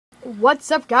What's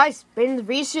up, guys? Ben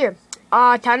Reese here.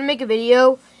 Time to make a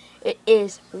video. It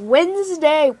is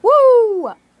Wednesday.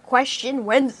 Woo! Question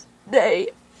Wednesday.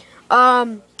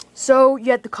 So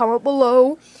you have to comment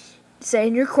below,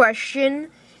 saying your question,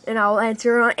 and I'll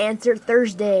answer on Answer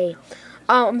Thursday.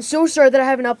 I'm so sorry that I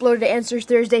haven't uploaded Answers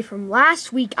Thursday from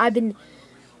last week. I've been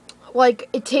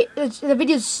the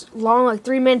video's long, like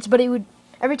 3 minutes, but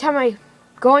every time I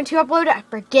going to upload it, I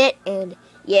forget, and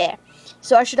yeah.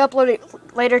 So I should upload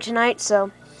it later tonight. So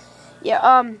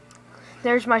yeah,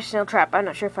 there's my snail trap. I'm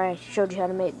not sure if I showed you how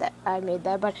to make that. I made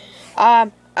that, but I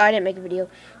didn't make a video.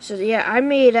 So yeah, I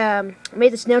made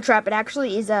the snail trap. It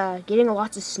actually is getting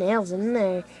lots of snails in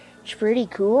there. It's pretty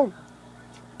cool.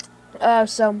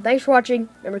 So thanks for watching.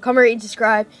 Remember, comment, rate, and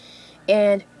subscribe,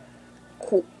 and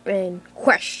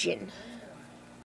question.